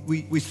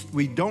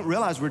 we don't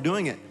realize we're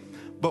doing it.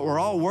 But we're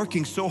all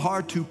working so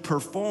hard to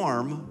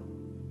perform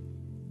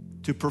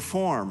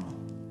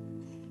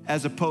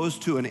as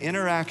opposed to an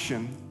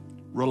interaction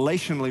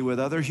relationally with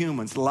other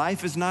humans.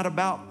 Life is not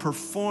about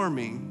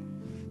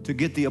performing to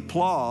get the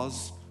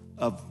applause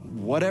of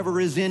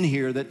whatever is in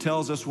here that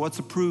tells us what's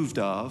approved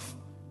of.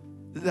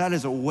 That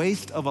is a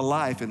waste of a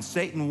life, and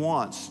Satan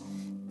wants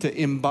to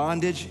in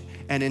bondage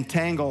and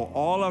entangle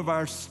all of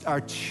our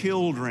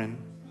children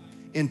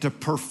into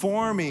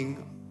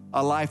performing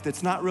a life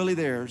that's not really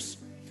theirs,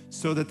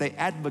 so that they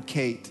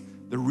advocate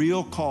the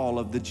real call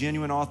of the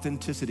genuine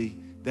authenticity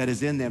that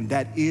is in them,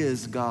 that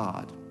is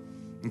God.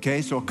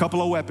 Okay, so a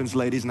couple of weapons,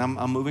 ladies, and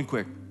I'm moving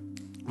quick.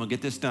 We'll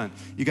get this done.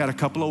 You got a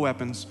couple of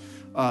weapons.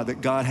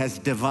 that God has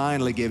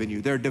divinely given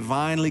you. They're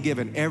divinely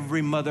given.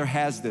 Every mother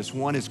has this.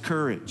 One is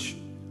courage.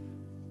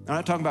 I'm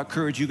not talking about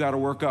courage you got to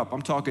work up.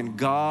 I'm talking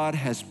God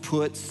has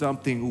put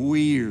something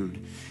weird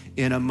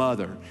in a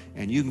mother.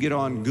 And you can get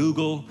on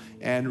Google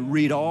and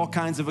read all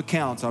kinds of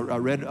accounts. I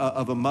read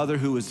of a mother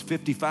who was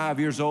 55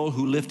 years old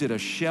who lifted a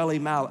Chevy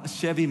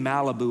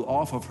Malibu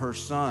off of her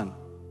son.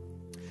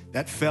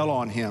 That fell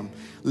on him,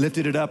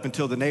 lifted it up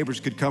until the neighbors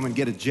could come and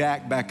get a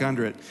jack back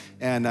under it,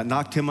 and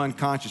knocked him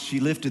unconscious. She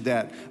lifted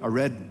that. I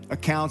read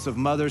accounts of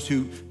mothers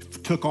who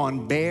took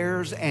on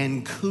bears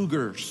and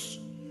cougars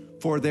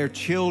for their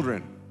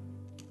children,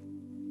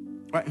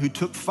 right? Who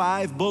took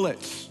 5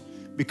 bullets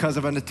because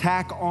of an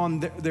attack on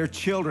their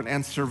children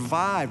and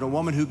survived. A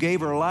woman who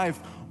gave her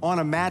life on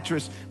a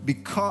mattress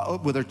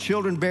with her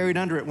children buried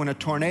under it. When a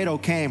tornado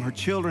came, her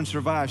children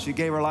survived. She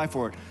gave her life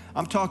for it.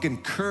 I'm talking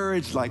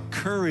courage, like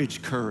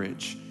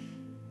courage.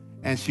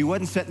 And she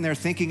wasn't sitting there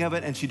thinking of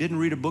it, and she didn't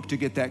read a book to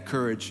get that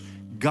courage.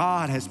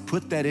 God has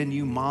put that in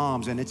you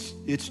moms, and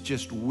it's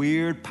just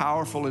weird,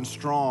 powerful, and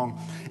strong.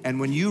 And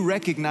when you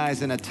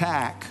recognize an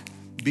attack,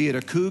 be it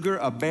a cougar,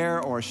 a bear,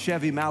 or a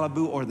Chevy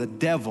Malibu, or the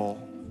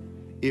devil,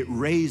 it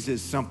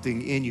raises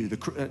something in you.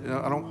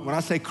 When I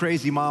say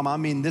crazy mom, I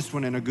mean this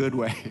one in a good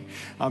way.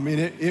 I mean,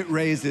 it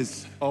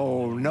raises,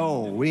 oh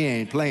no, we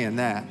ain't playing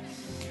that.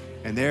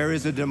 And there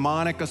is a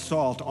demonic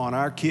assault on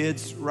our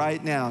kids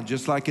right now,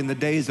 just like in the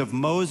days of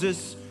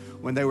Moses,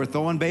 when they were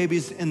throwing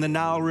babies in the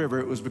Nile River.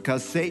 It was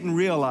because Satan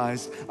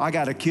realized, I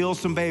got to kill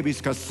some babies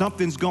because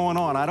something's going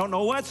on. I don't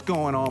know what's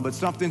going on, but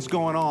something's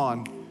going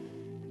on.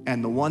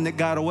 And the one that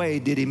got away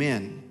did him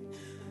in.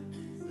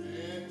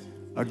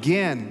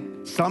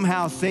 Again,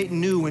 somehow Satan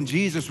knew when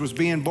Jesus was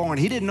being born.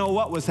 He didn't know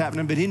what was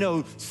happening, but he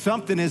knew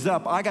something is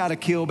up. I got to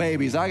kill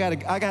babies. I got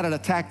to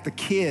attack the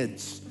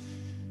kids.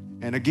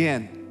 And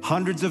again,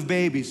 hundreds of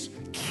babies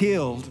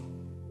killed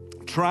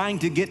trying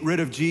to get rid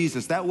of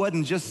Jesus. That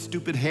wasn't just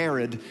stupid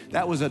Herod.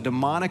 That was a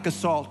demonic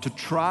assault to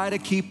try to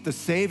keep the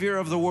Savior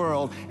of the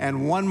world.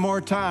 And one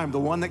more time, the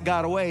one that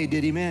got away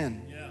did him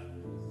in. Yeah.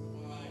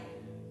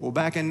 Well,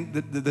 back in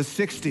the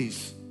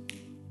 60s,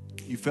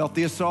 you felt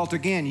the assault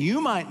again.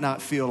 You might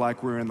not feel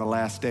like we're in the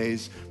last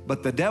days,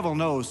 but the devil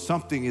knows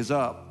something is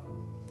up.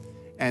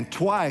 And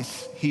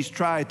twice he's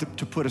tried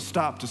to put a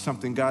stop to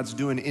something God's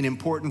doing in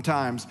important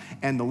times,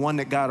 and the one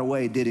that got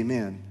away did him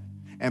in.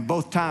 And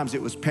both times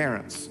it was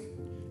parents.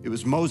 It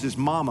was Moses'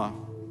 mama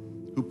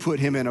who put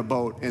him in a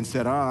boat and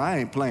said, I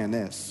ain't playing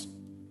this.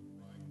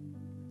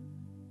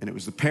 And it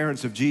was the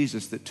parents of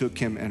Jesus that took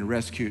him and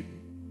rescued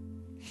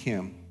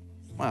him.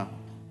 Wow.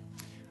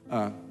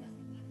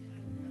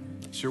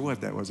 Sure what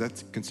that was.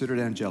 That's considered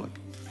angelic.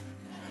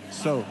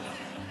 So,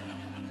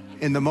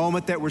 in the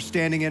moment that we're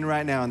standing in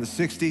right now, in the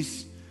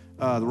 60s,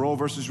 the Roe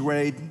versus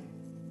Wade,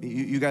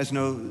 you guys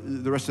know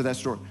the rest of that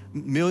story.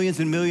 Millions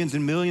and millions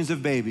and millions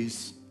of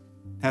babies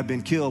have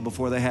been killed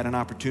before they had an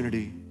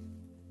opportunity.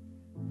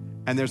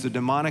 And there's a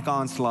demonic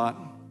onslaught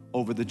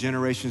over the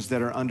generations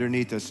that are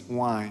underneath us.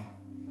 Why?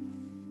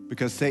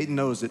 Because Satan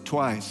knows that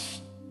twice,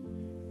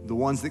 the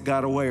ones that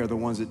got away are the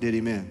ones that did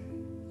him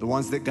in. The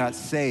ones that got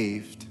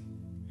saved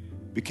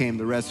became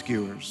the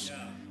rescuers.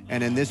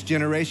 And in this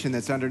generation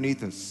that's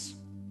underneath us,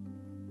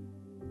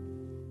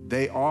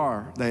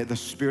 the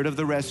spirit of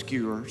the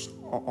rescuers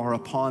are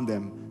upon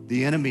them.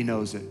 The enemy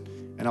knows it.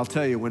 And I'll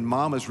tell you, when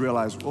mamas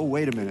realize, oh,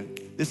 wait a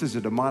minute, this is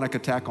a demonic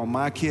attack on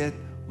my kid,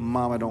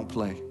 mama don't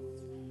play.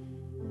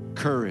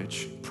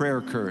 Courage,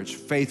 prayer courage,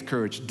 faith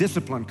courage,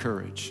 discipline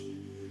courage.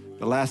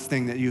 The last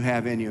thing that you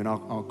have in you, and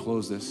I'll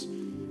close this.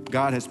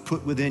 God has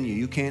put within you,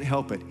 you can't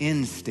help it,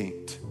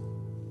 instinct.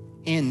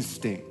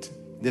 Instinct.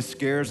 This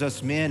scares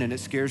us men and it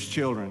scares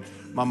children.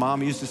 My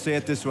mom used to say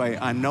it this way,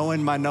 I know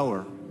in my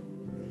knower.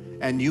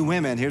 And you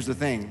women, here's the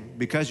thing,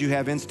 because you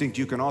have instinct,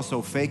 you can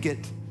also fake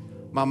it.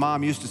 My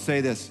mom used to say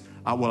this,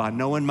 I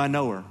know in my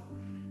knower.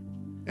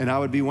 And I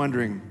would be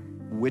wondering,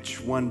 which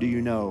one do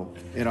you know?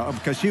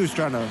 Because she was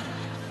trying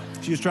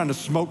to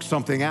smoke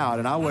something out,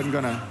 and I wasn't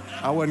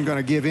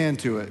gonna give in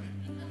to it.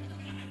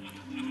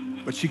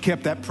 But she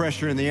kept that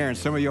pressure in the air, and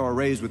some of y'all are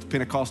raised with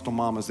Pentecostal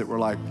mamas that were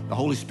like, the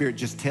Holy Spirit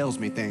just tells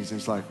me things, and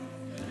it's like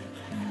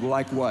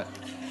what?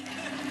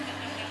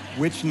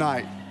 Which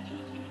night?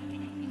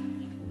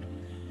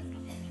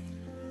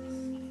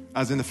 I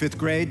was in the 5th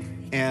grade,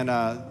 and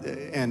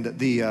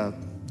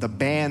the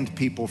band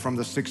people from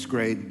the 6th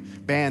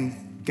grade,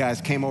 band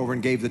guys came over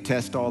and gave the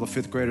test to all the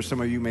 5th graders.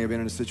 Some of you may have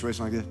been in a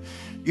situation like this.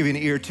 Give you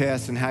an ear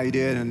test and how you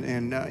did,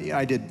 and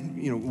I did,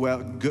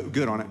 well,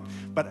 good on it.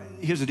 But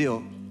here's the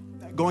deal.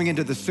 Going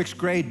into the 6th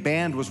grade,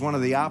 band was one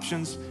of the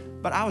options,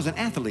 but I was an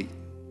athlete.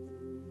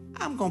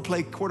 I'm gonna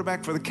play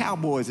quarterback for the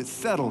Cowboys. It's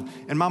settled.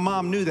 And my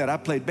mom knew that. I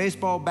played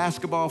baseball,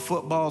 basketball,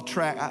 football,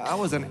 track. I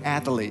was an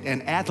athlete.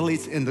 And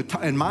athletes in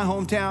my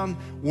hometown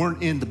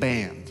weren't in the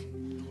band.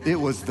 It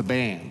was the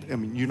band. I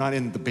mean, you're not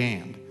in the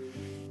band.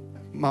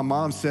 My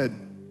mom said,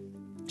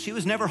 she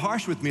was never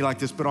harsh with me like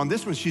this, but on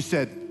this one, she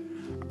said,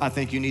 I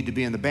think you need to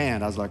be in the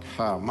band. I was like,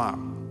 Mom,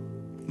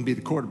 I'm gonna be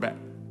the quarterback.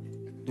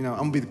 I'm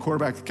gonna be the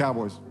quarterback of the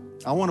Cowboys.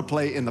 I want to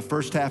play in the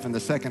first half and the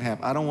second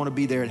half. I don't want to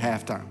be there at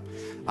halftime.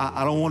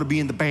 I don't want to be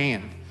in the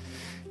band.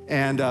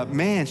 And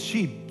man,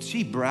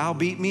 she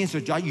browbeat me and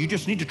said, you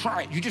just need to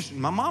try it.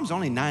 My mom's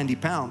only 90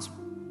 pounds.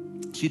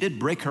 She did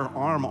break her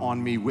arm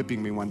on me,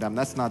 whipping me one time.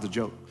 That's not the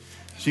joke.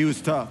 She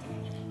was tough.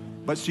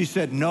 But she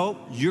said, no,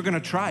 you're going to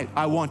try it.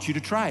 I want you to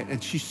try it.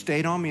 And she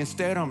stayed on me and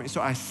stayed on me.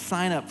 So I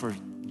signed up for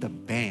the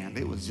band.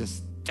 It was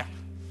just,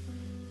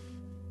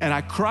 and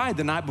I cried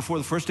the night before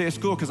the first day of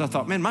school because I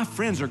thought, man, my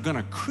friends are going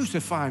to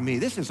crucify me.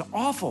 This is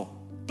awful.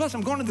 Plus, I'm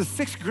going to the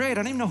 6th grade. I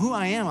don't even know who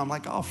I am. I'm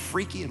like all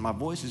freaky and my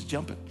voice is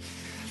jumping.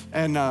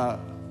 And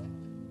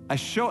I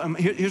show him,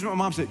 here's what my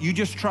mom said, you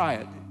just try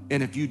it.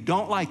 And if you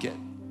don't like it,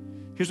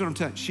 here's what I'm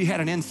telling you. She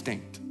had an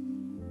instinct.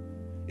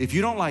 If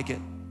you don't like it,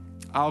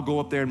 I'll go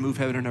up there and move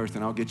heaven and earth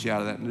and I'll get you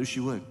out of that. And knew she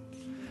would.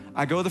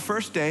 I go the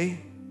first day,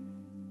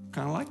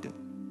 kind of liked it.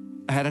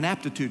 I had an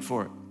aptitude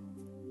for it.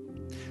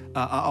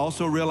 I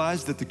also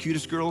realized that the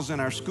cutest girls in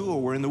our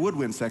school were in the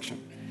woodwind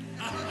section.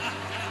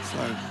 It's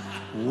like,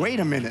 wait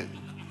a minute.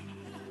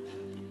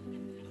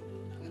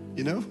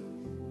 You know,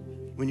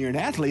 when you're an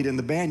athlete in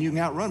the band, you can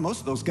outrun most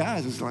of those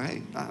guys. It's like,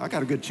 hey, I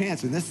got a good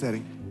chance in this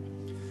setting.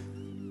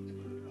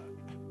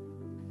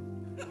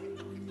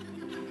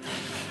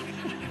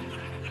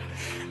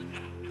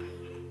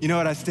 You know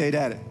what? I stayed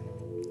at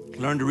it.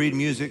 Learned to read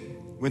music.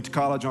 Went to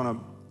college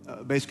on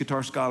a bass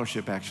guitar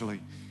scholarship, actually.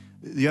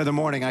 The other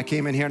morning, I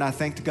came in here and I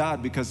thanked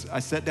God because I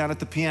sat down at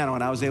the piano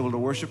and I was able to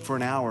worship for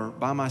an hour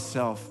by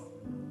myself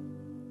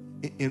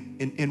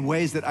in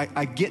ways that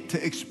I get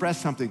to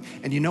express something.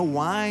 And you know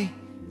why?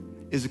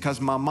 Is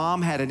because my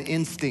mom had an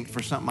instinct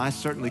for something I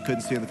certainly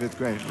couldn't see in the 5th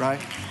grade,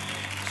 right?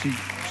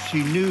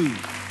 She knew.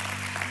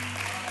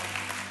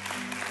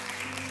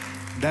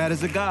 That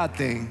is a God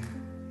thing,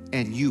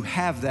 and you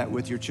have that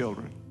with your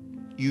children.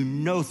 You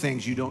know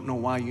things, you don't know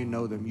why you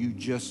know them, you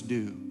just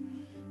do.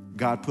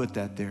 God put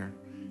that there.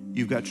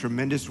 You've got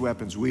tremendous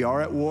weapons. We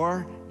are at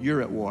war, you're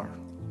at war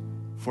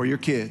for your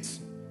kids.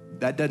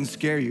 That doesn't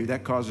scare you,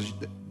 that causes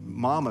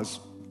mamas,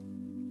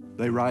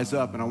 they rise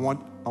up, and I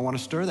want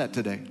to stir that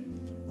today.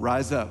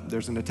 Rise up,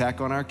 there's an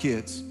attack on our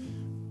kids.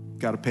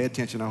 Got to pay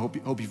attention. I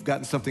hope you've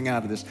gotten something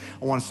out of this.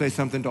 I want to say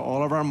something to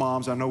all of our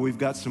moms. I know we've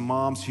got some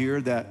moms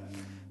here that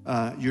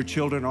your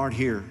children aren't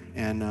here,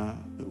 and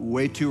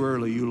way too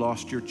early you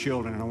lost your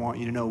children, and I want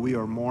you to know we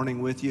are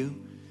mourning with you.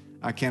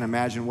 I can't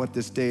imagine what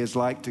this day is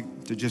like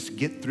to just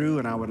get through,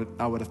 and I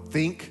would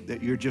think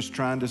that you're just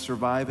trying to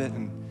survive it,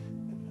 and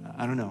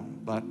I don't know,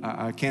 but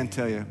I can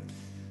tell you,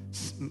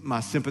 my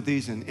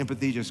sympathies and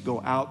empathy just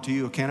go out to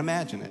you. I can't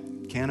imagine it,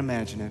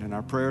 and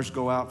our prayers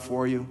go out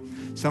for you.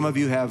 Some of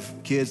you have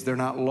kids, they're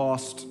not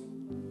lost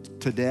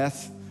to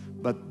death,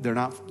 but they're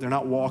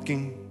not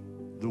walking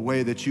the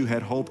way that you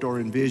had hoped or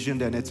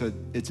envisioned, and it's a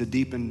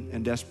deep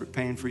and desperate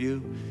pain for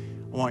you.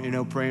 I want you to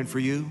know, praying for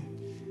you,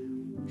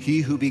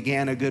 he who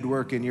began a good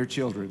work in your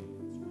children,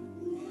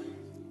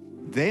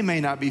 they may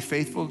not be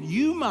faithful.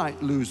 You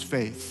might lose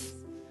faith,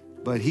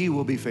 but he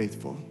will be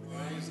faithful.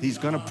 He's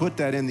going to put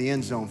that in the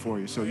end zone for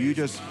you. So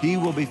he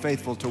will be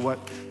faithful to what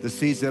the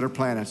seeds that are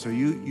planted. So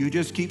you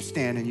just keep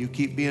standing, you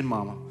keep being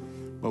mama.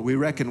 But we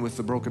reckon with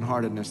the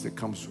brokenheartedness that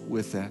comes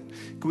with that.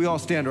 Can we all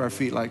stand to our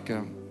feet like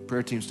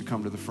prayer teams to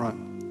come to the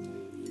front?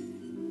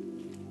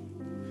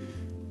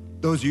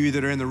 Those of you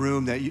that are in the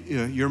room that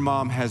your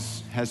mom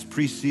has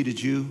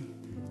preceded you,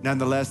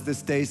 nonetheless,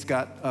 this day's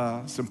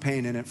got some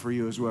pain in it for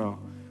you as well.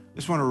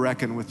 Just want to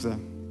reckon with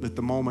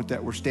the moment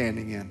that we're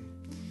standing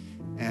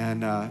in.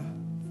 And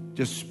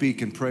just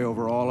speak and pray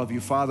over all of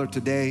you. Father,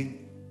 today,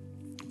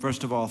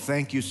 first of all,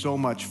 thank you so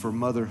much for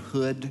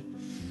motherhood.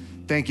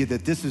 Thank you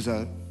that this is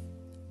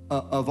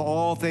of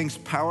all things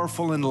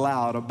powerful and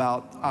loud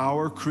about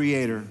our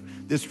Creator.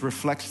 This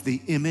reflects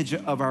the image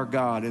of our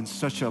God in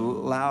such a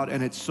loud,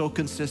 and it's so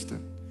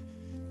consistent.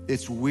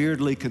 It's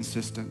weirdly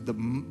consistent.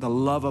 The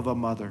love of a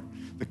mother,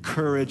 the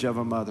courage of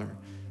a mother,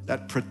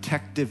 that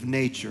protective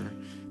nature,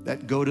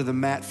 that go to the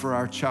mat for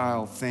our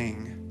child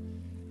thing.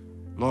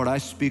 Lord, I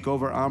speak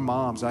over our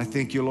moms. I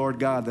thank you, Lord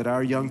God, that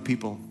our young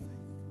people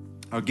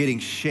are getting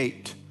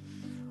shaped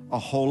a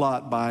whole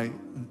lot by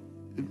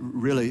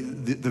really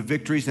the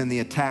victories and the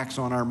attacks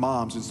on our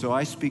moms. And so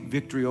I speak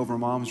victory over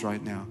moms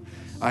right now.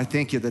 I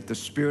thank you that the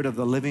Spirit of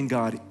the living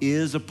God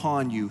is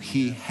upon you.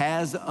 He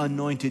has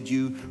anointed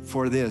you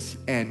for this,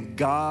 and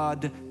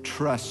God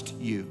trusts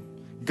you.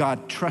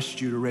 God trusts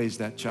you to raise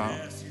that child.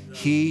 Yes,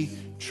 he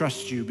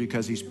trusts you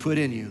because he's put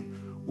in you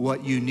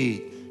what you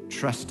need.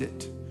 Trust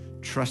it.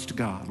 Trust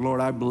God. Lord,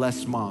 I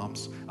bless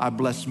moms. I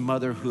bless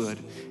motherhood.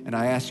 And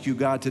I ask you,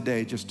 God,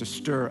 today just to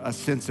stir a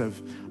sense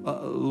of,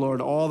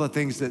 Lord, all the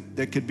things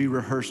that could be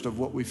rehearsed of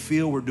what we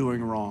feel we're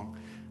doing wrong.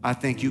 I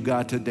thank you,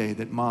 God, today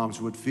that moms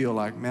would feel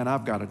like, man,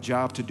 I've got a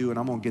job to do and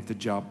I'm going to get the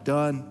job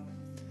done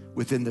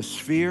within the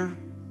sphere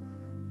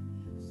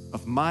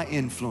of my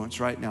influence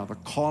right now, the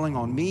calling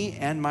on me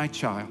and my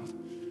child.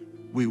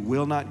 We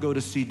will not go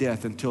to see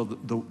death until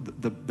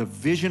the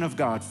vision of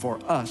God for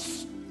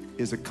us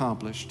is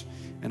accomplished.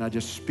 And I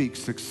just speak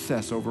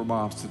success over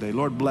moms today.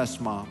 Lord, bless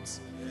moms.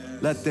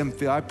 Let them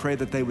feel, I pray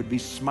that they would be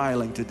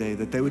smiling today,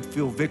 that they would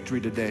feel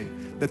victory today,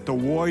 that the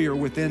warrior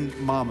within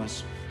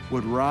mamas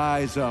would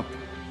rise up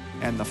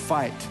and the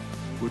fight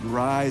would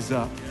rise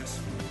up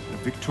in a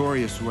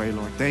victorious way,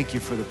 Lord. Thank you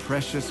for the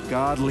precious,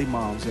 godly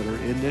moms that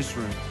are in this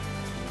room.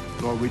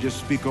 Lord, we just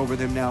speak over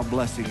them now,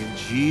 blessing in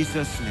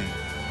Jesus' name.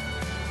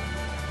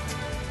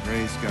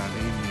 Praise God,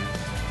 amen.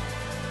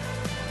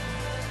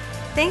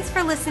 Thanks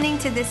for listening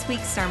to this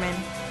week's sermon.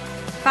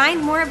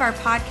 Find more of our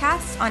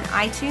podcasts on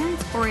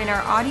iTunes or in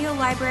our audio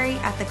library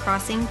at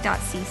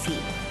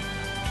thecrossing.cc.